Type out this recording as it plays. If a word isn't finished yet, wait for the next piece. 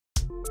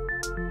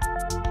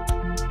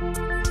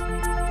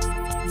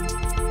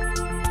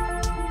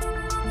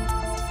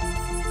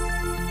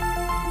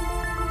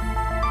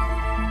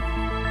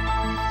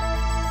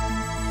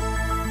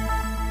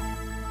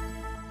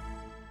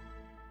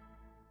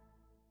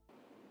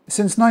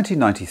Since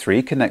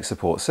 1993, Connect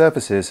Support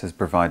Services has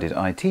provided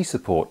IT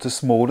support to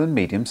small and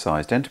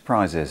medium-sized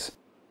enterprises.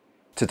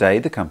 Today,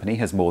 the company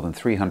has more than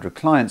 300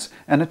 clients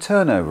and a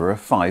turnover of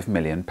 £5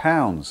 million.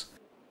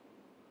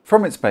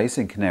 From its base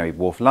in Canary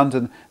Wharf,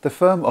 London, the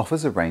firm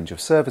offers a range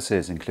of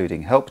services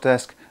including help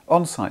desk,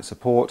 on-site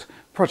support,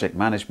 project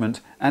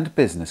management and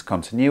business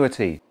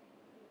continuity.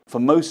 For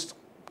most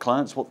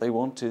clients, what they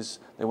want is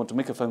they want to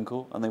make a phone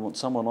call and they want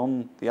someone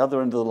on the other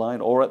end of the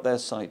line or at their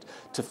site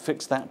to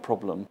fix that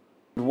problem.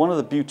 One of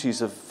the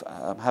beauties of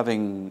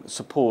having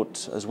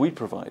support as we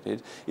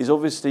provided is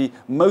obviously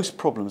most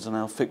problems are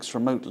now fixed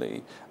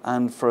remotely,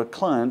 and for a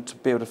client to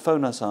be able to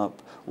phone us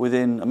up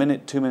within a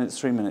minute, 2 minutes,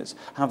 3 minutes,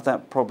 have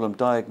that problem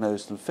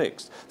diagnosed and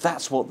fixed,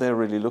 that's what they're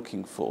really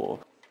looking for.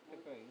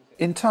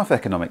 In tough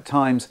economic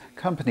times,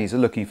 companies are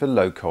looking for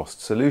low-cost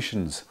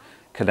solutions.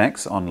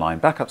 Connect's online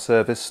backup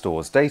service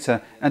stores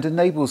data and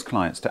enables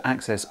clients to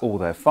access all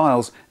their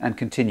files and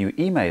continue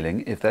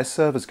emailing if their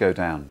servers go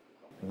down.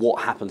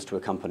 What happens to a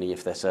company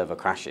if their server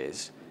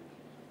crashes?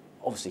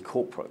 Obviously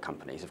corporate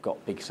companies have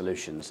got big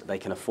solutions. They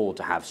can afford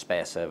to have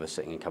spare servers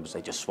sitting in cupboards.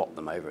 They just swap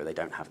them over. They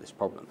don't have this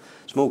problem.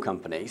 Small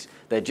companies,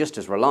 they're just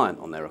as reliant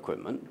on their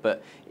equipment,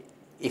 but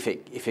if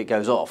it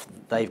goes off,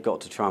 they've got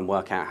to try and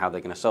work out how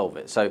they're going to solve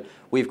it. So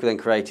we've then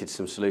created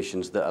some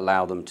solutions that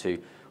allow them to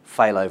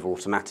fail over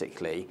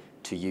automatically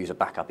to use a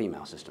backup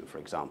email system, for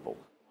example.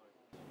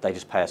 They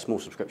just pay a small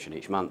subscription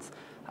each month,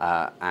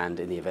 and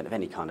in the event of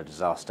any kind of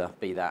disaster,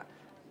 be that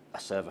a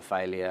server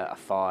failure, a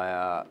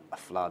fire, a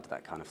flood,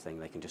 that kind of thing,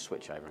 they can just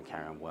switch over and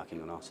carry on working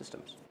on our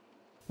systems.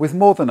 With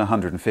more than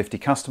 150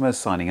 customers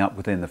signing up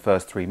within the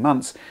first 3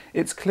 months,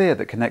 it's clear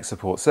that Connect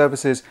Support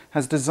Services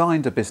has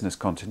designed a business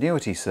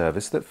continuity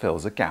service that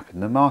fills a gap in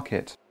the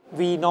market.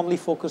 We normally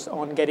focus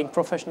on getting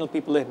professional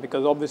people in,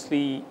 because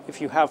obviously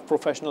if you have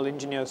professional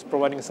engineers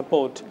providing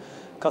support,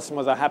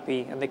 customers are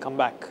happy and they come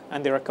back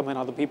and they recommend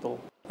other people.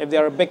 If they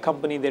are a big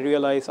company, they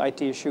realize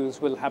IT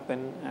issues will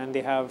happen and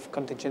they have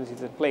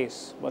contingencies in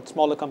place. But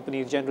smaller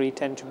companies generally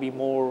tend to be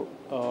more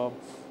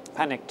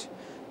panicked,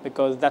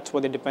 because that's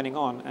what they're depending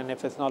on. And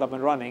if it's not up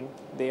and running,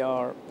 they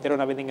don't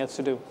have anything else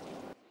to do.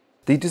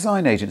 The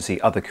design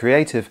agency Other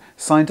Creative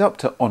signed up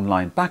to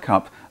online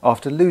backup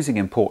after losing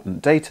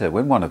important data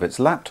when one of its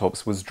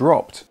laptops was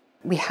dropped.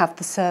 We have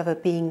the server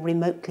being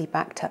remotely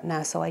backed up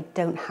now, so I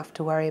don't have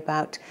to worry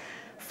about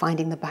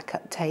finding the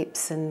backup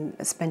tapes and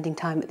spending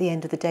time at the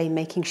end of the day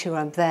making sure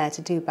I'm there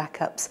to do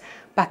backups.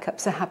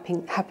 Backups are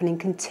happening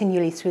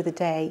continually through the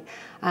day,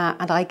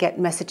 and I get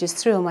messages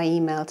through on my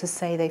email to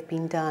say they've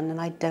been done, and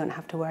I don't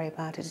have to worry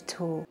about it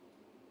at all.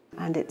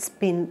 And it's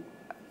been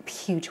a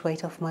huge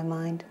weight off my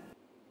mind.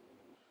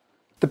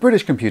 The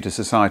British Computer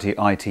Society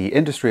IT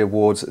Industry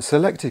Awards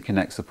selected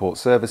Connect Support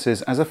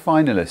Services as a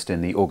finalist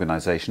in the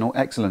Organisational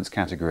Excellence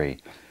category.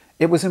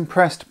 It was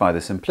impressed by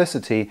the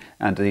simplicity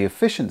and the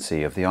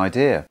efficiency of the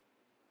idea.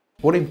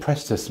 What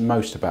impressed us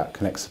most about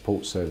Connect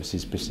Support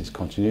Services Business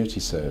Continuity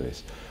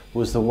Service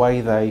was the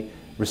way they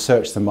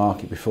researched the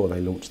market before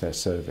they launched their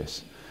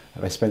service.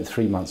 They spent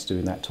 3 months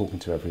doing that, talking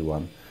to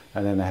everyone,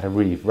 and then they had a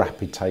really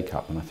rapid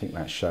take-up, and I think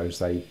that shows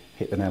they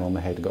hit the nail on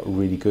the head and got a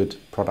really good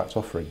product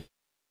offering.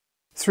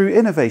 Through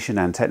innovation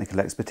and technical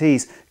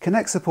expertise,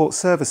 Connect Support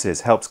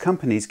Services helps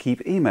companies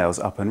keep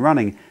emails up and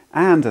running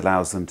and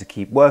allows them to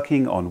keep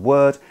working on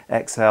Word,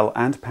 Excel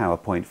and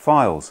PowerPoint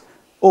files,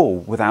 all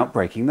without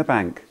breaking the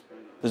bank.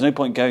 There's no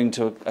point going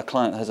to a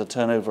client that has a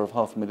turnover of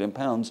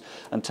 £500,000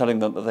 and telling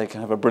them that they can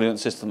have a brilliant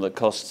system that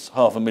costs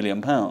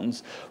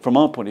 £500,000. From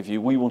our point of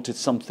view, we wanted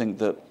something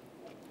that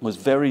was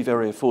very,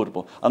 very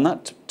affordable. And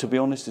that, to be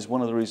honest, is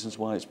one of the reasons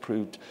why it's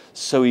proved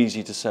so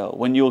easy to sell.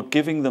 When you're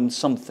giving them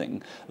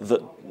something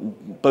that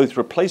both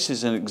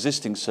replaces an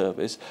existing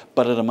service,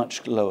 but at a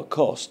much lower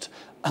cost,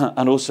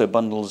 and also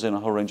bundles in a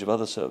whole range of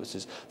other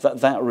services,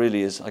 that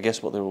really is, I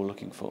guess, what they're all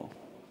looking for.